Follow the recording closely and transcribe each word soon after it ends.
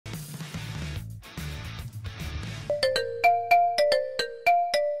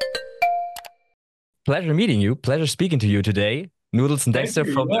pleasure meeting you. Pleasure speaking to you today. Noodles and Thank Dexter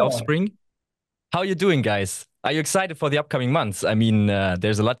you. from the Yeah, Offspring. How are you doing, guys? Are you excited for the upcoming months?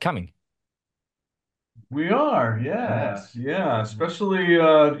 There's a lot coming. we are. Yes. Yes. Yeah. Especially,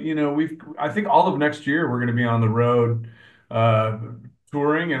 I think all of next year we're going to be on the road, uh,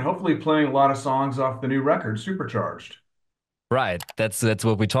 touring and hopefully playing a lot of songs off the new record, Supercharged. Right, that's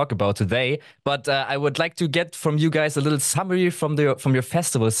what we talk about today. But I would like to get from you guys a little summary from your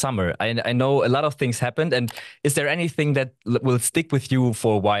festival summer. I know a lot of things happened, and is there anything that will stick with you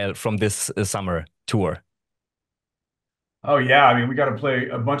for a while from this summer tour? Oh yeah, I mean we got to play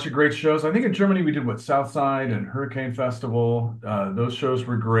a bunch of great shows. I think in Germany we did what Southside and Hurricane Festival. Those shows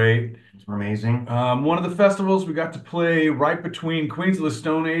were great. Those were amazing. One of the festivals we got to play right between Queens of the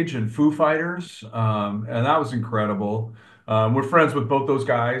Stone Age and Foo Fighters, and that was incredible. We're friends with both those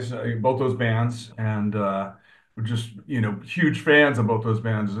guys, both those bands, and we're just huge fans of both those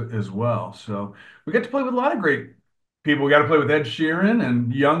bands as well. So we got to play with a lot of great people. We got to play with Ed Sheeran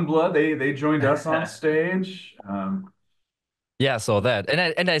and Youngblood. They joined us on stage. Yeah, I saw that,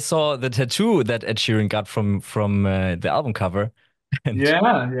 and I saw the tattoo that Ed Sheeran got from the album cover, and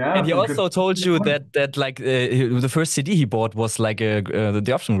Yeah, yeah, and he from also told you Conspiracy. that like the first CD he bought was like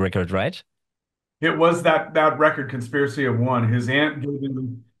the Offspring record, right? It was that record, Conspiracy of One. His aunt gave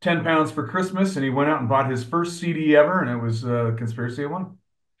him 10 pounds for Christmas, and he went out and bought his first CD ever, and it was Conspiracy of One.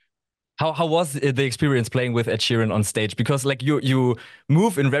 How was the experience playing with Ed Sheeran on stage? Because like you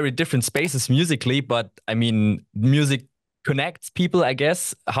move in very different spaces musically, but I mean music connects people, I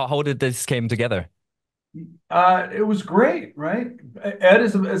guess. How did this came together? It was great, right? Ed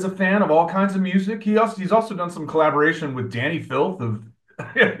is a fan of all kinds of music. He's also done some collaboration with Danny Filth of,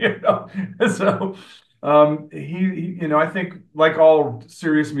 you know, so I think like all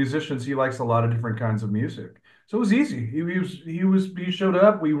serious musicians, he likes a lot of different kinds of music. So it was easy. He showed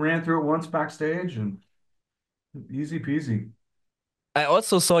up. We ran through it once backstage, and easy peasy. I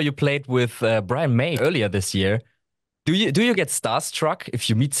also saw you played with Brian May earlier this year. Do you get starstruck if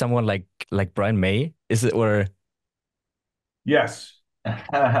you meet someone like Brian May? Is it or Yes,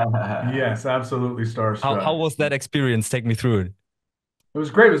 yes, absolutely how starstruck. was that experience? Take me through it. It was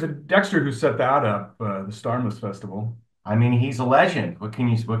great. It was Dexter who set that up, the Starmus Festival. I mean, he's a legend. What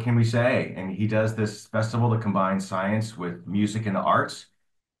can we say? And he does this festival that combines science with music and the arts.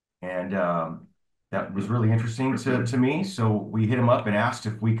 And that was really interesting to me. So we hit him up and asked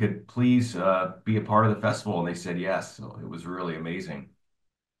if we could please be a part of the festival, and they said yes. So it was really amazing.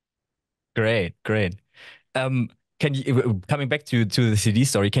 Great, great. Um, can you coming back to the CD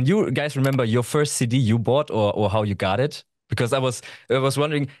story? Can you guys remember your first CD you bought or how you got it? Because I was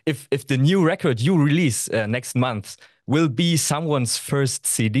wondering if the new record you release next month will be someone's first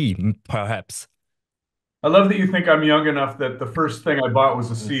CD, perhaps. I love that you think I'm young enough that the first thing I bought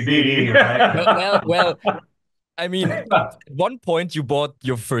was a The CD. CD, right? Well. I mean, at one point you bought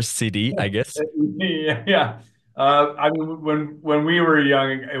your first CD, I guess. Yeah, yeah. I mean, when we were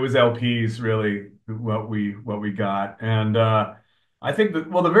young, it was LPs really what we got, and I think that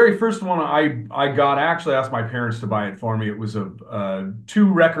well, the very first one I got, I actually asked my parents to buy it for me. It was a two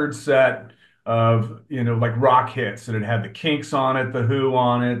record set of like rock hits, and it had the Kinks on it, the Who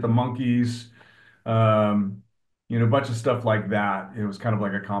on it, the Monkees, um, a bunch of stuff like that. It was kind of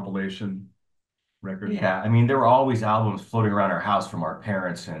like a compilation record. Yeah, I mean, there were always albums floating around our house from our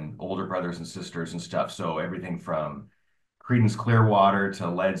parents and older brothers and sisters and stuff. So everything from Creedence Clearwater to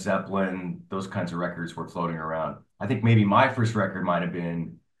Led Zeppelin, those kinds of records were floating around. I think maybe my first record might have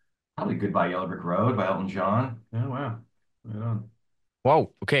been probably Goodbye Yellow Brick Road by Elton John. Oh wow. Right on.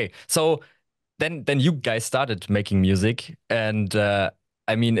 Wow. Okay. So then you guys started making music, and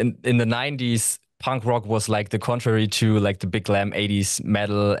I mean in the 90s, punk rock was like the contrary to like the big glam 80s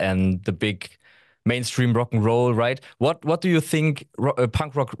metal and the big mainstream rock and roll, right? What do you think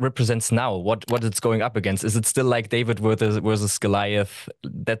punk rock represents now? What it's going up against? Is it still like David versus Goliath,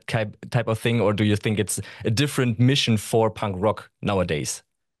 that type of thing, or do you think it's a different mission for punk rock nowadays?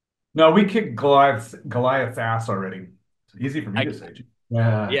 No, we kicked Goliath's ass already. It's easy for me I, to say.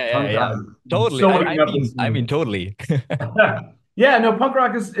 Yeah, yeah, yeah, tongue yeah. tied. Totally. Still I, waking I up mean, this I morning. mean, totally. Yeah, no, punk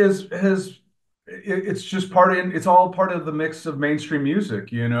rock is has it's just it's all part of the mix of mainstream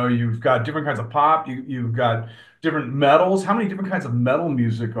music. You've got different kinds of pop, you've got different metals. How many different kinds of metal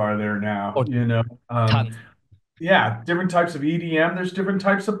music are there now? Oh, tons. Yeah, different types of EDM. There's different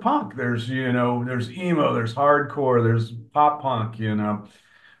types of punk. There's emo, there's hardcore, there's pop punk.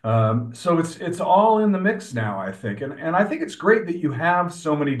 So it's all in the mix now, I think. And I think it's great that you have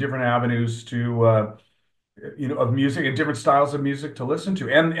so many different avenues of music and different styles of music to listen to.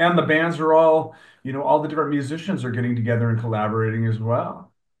 And the bands are all the different musicians are getting together and collaborating as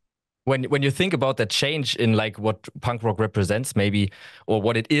well. When you think about that change in like what punk rock represents, maybe, or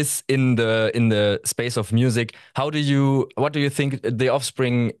what it is in the space of music, what do you think the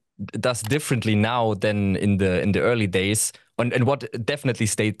Offspring does differently now than in the early days, and what definitely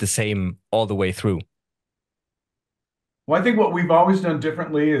stayed the same all the way through? Well, I think what we've always done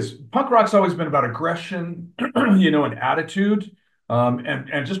differently is punk rock's always been about aggression, and attitude,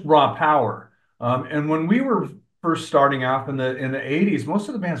 and just raw power. And when we were first starting out in the 80s, most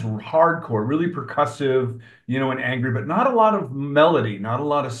of the bands were hardcore, really percussive, and angry, but not a lot of melody, not a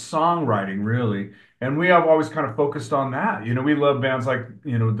lot of songwriting, really. And we have always kind of focused on that. We love bands like, the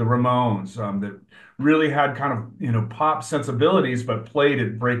Ramones, that really had kind of, pop sensibilities, but played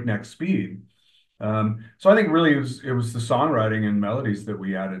at breakneck speed. So I think really it was the songwriting and melodies that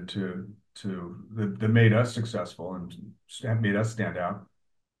we added that made us successful and made us stand out.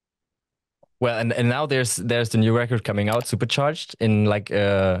 Well, and now there's the new record coming out, Supercharged, in like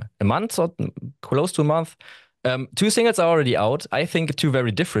a month or close to a month. Two singles are already out. I think two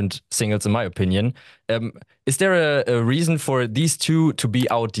very different singles, in my opinion. Is there a reason for these two to be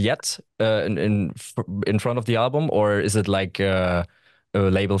out yet in front of the album, or is it like a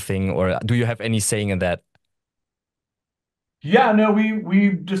label thing, or do you have any saying in that? Yeah, no, we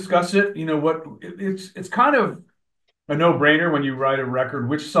discuss it. It's kind of a no-brainer when you write a record,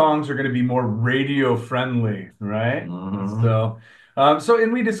 which songs are going to be more radio friendly, right? Hmm. So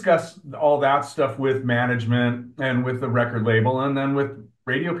we discuss all that stuff with management and with the record label, and then with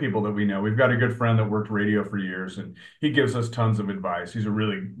radio people that we know. We've got a good friend that worked radio for years, and he gives us tons of advice. He's a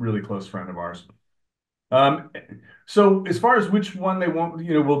really, really close friend of ours. Um, so as far as which one they want,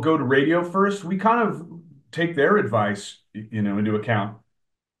 will go to radio first, we kind of take their advice, into account.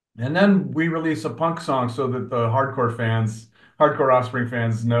 And then we release a punk song so that the hardcore Offspring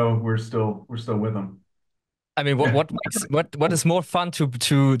fans know we're still with them. I mean, what is more fun to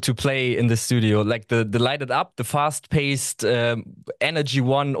play in the studio? Like the light it up, the fast paced energy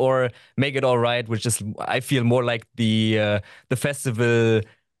one, or make it all right, which is I feel more like the festival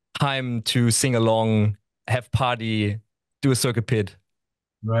time to sing along, have party, do a circuit pit.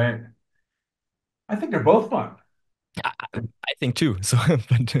 Right. I think they're both fun. I think too. So,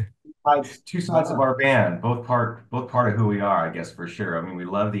 but Two sides of our band, both part of who we are, I guess for sure. I mean, we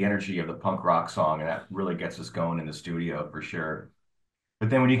love the energy of the punk rock song, and that really gets us going in the studio for sure. But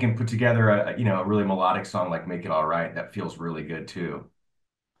then when you can put together a really melodic song like "Make It All Right," that feels really good too.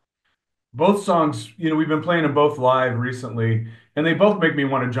 Both songs, we've been playing them both live recently, and they both make me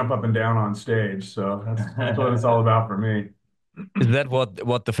want to jump up and down on stage. So that's what it's all about for me. is that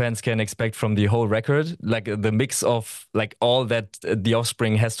what the fans can expect from the whole record? Like the mix of like all that the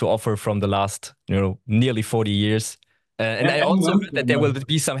Offspring has to offer from the last, nearly 40 years. And I And also then heard that there will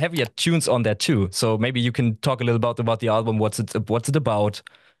be some heavier tunes on that too. So maybe you can talk a little about the album. What's it about?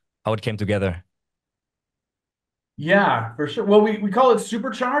 How it came together. Yeah, for sure. Well, we call it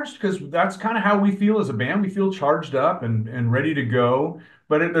supercharged because that's kind of how we feel as a band. We feel charged up and ready to go.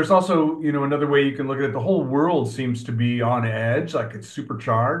 But there's also, another way you can look at it. The whole world seems to be on edge, like it's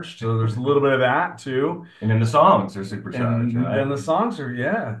supercharged. So there's a little bit of that too. And then the songs are supercharged, And then right? the songs are,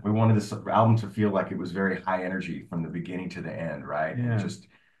 yeah, We wanted this album to feel like it was very high energy from the beginning to the end, right? And yeah. just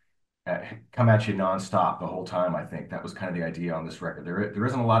come at you nonstop the whole time. I think that was kind of the idea on this record. There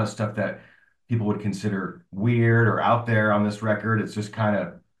isn't a lot of stuff that people would consider weird or out there on this record. It's just kind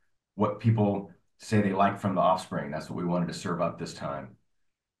of what people say they like from the Offspring. That's what we wanted to serve up this time.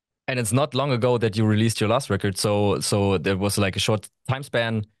 And it's not long ago that you released your last record, so there was like a short time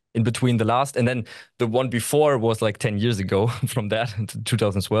span in between the last, and then the one before was like 10 years ago from that to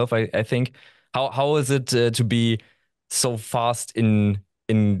 2012, I think. How is it to be so fast in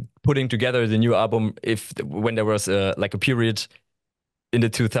putting together the new album if when there was like a period in the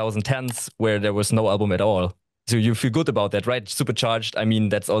 2010s where there was no album at all? So you feel good about that, right? Supercharged. I mean,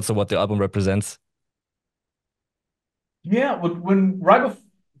 that's also what the album represents. Yeah, when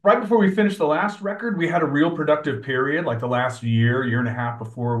right before we finished the last record, we had a real productive period, like the last year and a half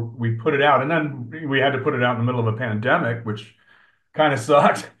before we put it out. And then we had to put it out in the middle of a pandemic, which kind of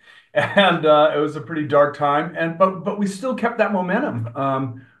sucked. And it was a pretty dark time. But we still kept that momentum.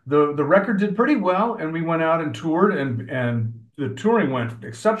 The record did pretty well, and we went out and toured, and the touring went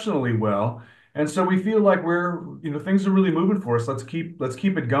exceptionally well. And so we feel like things are really moving for us. Let's keep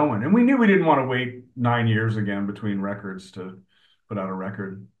it going. And we knew we didn't want to wait 9 years again between records to put out a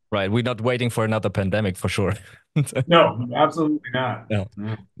record. Right. We're not waiting for another pandemic for sure. No, absolutely not. No,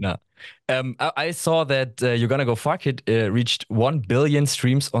 No. no. I saw that You're Gonna Go Fuck It reached 1 billion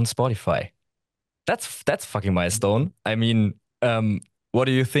streams on Spotify. That's fucking milestone. I mean, what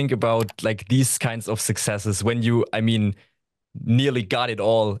do you think about like these kinds of successes when I mean, nearly got it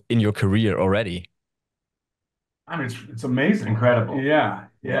all in your career already. I mean, it's amazing. Incredible. Yeah,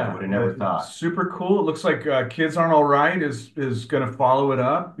 Yeah, yeah. would have never thought. Super cool. It looks like Kids Aren't All Right is going to follow it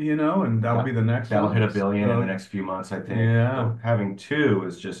up, and that'll be That, the next that'll hit one. a billion in the So, next few months, I think. yeah, So having two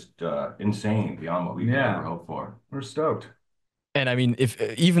is just insane beyond what we could ever yeah. hope for. We're stoked. And I mean, if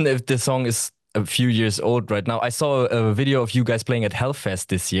even if the song is a few years old right now, I saw a video of you guys playing at Hellfest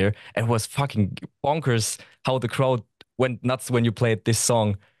this year. And it was fucking bonkers how the crowd went nuts when you played this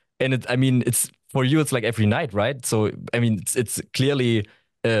song. And I mean, it's for you, it's like every night, right? So I mean, it's clearly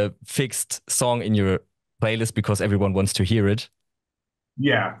a fixed song in your playlist because everyone wants to hear it.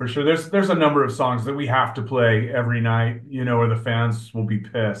 Yeah, for sure. There's a number of songs that we have to play every night, or the fans will be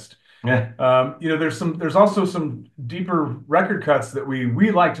pissed. Yeah. There's also some deeper record cuts that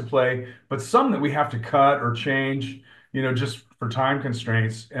we like to play, but some that we have to cut or change, just for time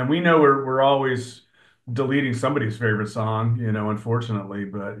constraints. And we know we're always deleting somebody's favorite song, unfortunately,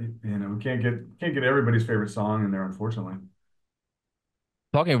 but we can't get everybody's favorite song in there, unfortunately.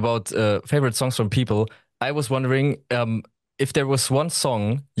 Talking about favorite songs from people, I was wondering if there was one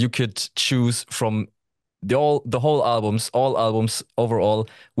song you could choose from the whole albums, all albums overall,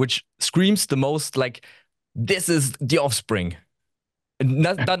 which screams the most like this is the Offspring. And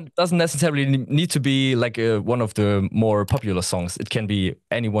that doesn't necessarily need to be like one of the more popular songs. It can be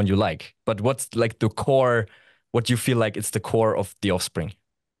anyone you like. But what's like the core? What you feel like it's the core of the Offspring?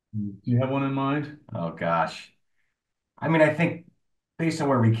 Do you have one in mind? Oh gosh. I mean, I think based on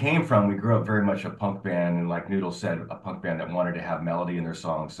where we came from, we grew up very much a punk band, and like Noodle said, a punk band that wanted to have melody in their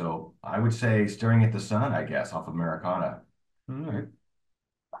songs. So I would say "Staring at the Sun," I guess, off of Americana. All right.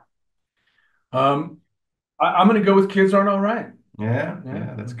 Um, I'm going to go with Kids Aren't All Right. Yeah, Yeah,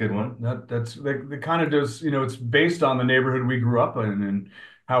 yeah, that's a good one. that's the kind of does, it's based on the neighborhood we grew up in and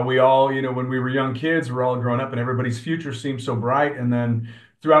how we all, when we were young kids, we're all growing up and everybody's future seemed so bright. And then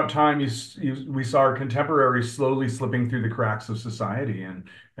throughout time, we saw our contemporaries slowly slipping through the cracks of society and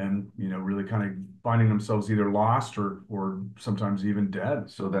really kind of finding themselves either lost or sometimes even dead.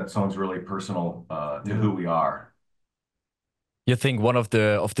 So that song's really personal to Yeah. who we are. You think one of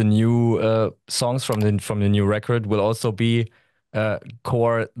the new songs from the new record will also be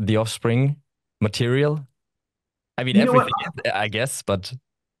core The Offspring material? I mean, You know what? everything, I guess, but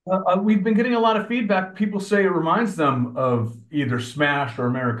We've been getting a lot of feedback. People say it reminds them of either Smash or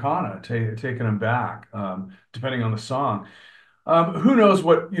Americana, taking them back, depending on the song. Who knows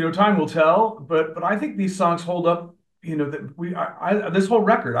what, time will tell, but I think these songs hold up, that this whole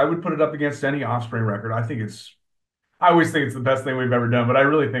record, I would put it up against any Offspring record. I always think it's the best thing we've ever done, but I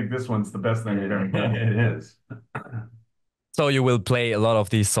really think this one's the best thing we've ever done. It is. so you will play a lot of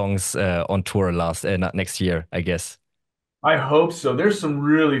these songs on tour next year, I guess. I hope so. There's some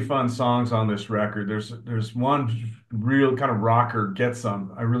really fun songs on this record. There's one real kind of rocker, Get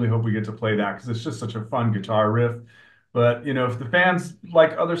Some. I really hope we get to play that because it's just such a fun guitar riff. But if the fans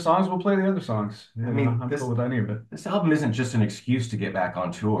like other songs, we'll play the other songs. I mean, I'm cool with any of it. this album isn't just an excuse to get back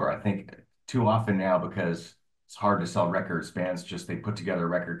on tour. I think too often now, because it's hard to sell records, bands just they put together a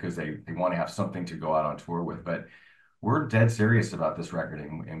record because they want to have something to go out on tour with. But we're dead serious about this record,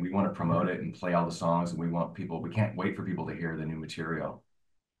 and we want to promote it and play all the songs, and we can't wait for people to hear the new material.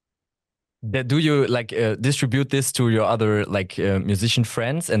 Do you like distribute this to your other like musician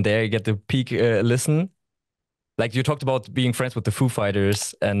friends, and there you get the peak listen? Like you talked about being friends with the Foo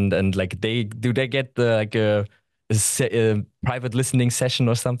Fighters, and like they get the like a private listening session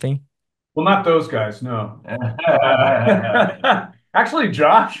or something? Well, not those guys, no. Actually,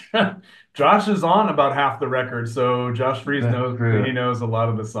 Josh is on about half the record, so Josh Freese That's knows true. he knows a lot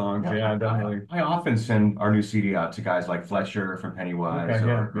of the songs. Yeah, definitely. I often send our new CD out to guys like Fletcher from Pennywise Okay,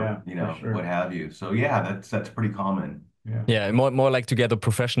 yeah, or for sure. what have you. So yeah, that's pretty common. Yeah. Yeah, more like to get a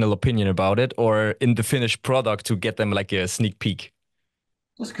professional opinion about it, or in the finished product to get them like a sneak peek.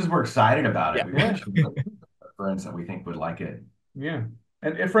 Just because we're excited about it. Yeah. We want to show our friends that we think would like it. Yeah.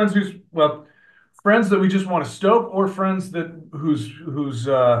 And friends that we just want to stoke or friends that whose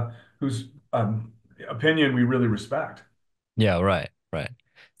opinion we really respect. Yeah, right, right.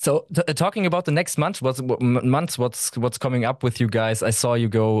 So talking about the next month, what's coming up with you guys? I saw you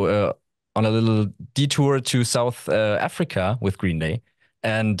go on a little detour to South Africa with Green Day,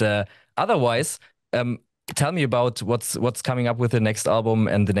 and otherwise, um, tell me about what's coming up with the next album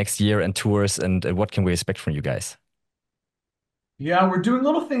and the next year and tours, and what can we expect from you guys? Yeah, we're doing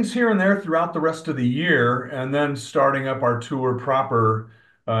little things here and there throughout the rest of the year, and then starting up our tour proper.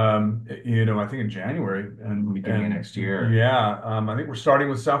 I think in January and Beginning of next year. Yeah, I think we're starting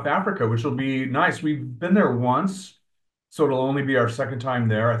with South Africa, which will be nice. We've been there once, so it'll only be our second time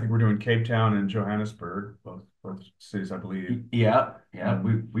there. I think we're doing Cape Town and Johannesburg, both cities, I believe. Yeah, yeah.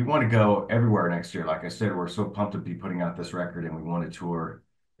 We want to go everywhere next year. Like I said, we're so pumped to be putting out this record, and we want to tour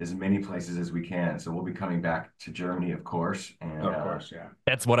as many places as we can. So we'll be coming back to Germany, of course, and Of course, yeah.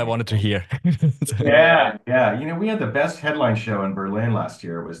 That's what I wanted to hear. yeah, yeah. You know, we had the best headline show in Berlin last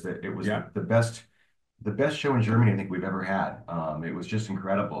year. It was Yeah. the best show in Germany I think we've ever had. It was just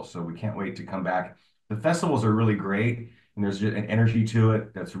incredible. So we can't wait to come back. The festivals are really great, and there's just an energy to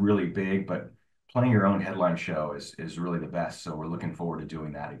it that's really big. But playing your own headline show is really the best. So we're looking forward to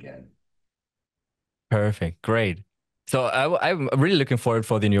doing that again. Perfect. Great. So I'm really looking forward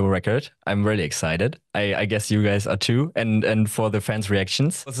for the new record. I'm really excited. I guess you guys are too. And for the fans'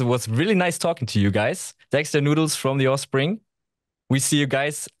 reactions. It was really nice talking to you guys. Dexter Noodles from the Offspring. We see you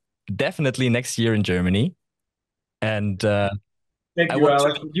guys definitely next year in Germany. And Thank I you, want to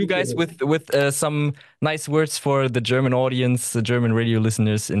Alex. leave you Appreciate guys it. with some nice words for the German audience, the German radio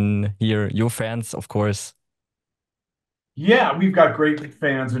listeners in here, your fans, of course. Yeah, we've got great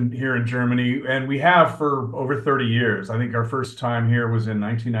fans here in Germany, and we have for over 30 years. I think our first time here was in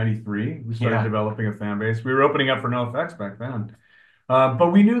 1993. We started Yeah. developing a fan base. We were opening up for NoFX back then.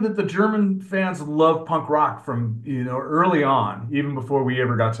 But we knew that the German fans love punk rock from, early on, even before we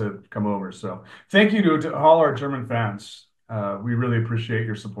ever got to come over. So thank you to all our German fans. We really appreciate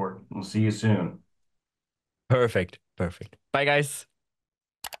your support. We'll see you soon. Perfect. Perfect. Bye, guys.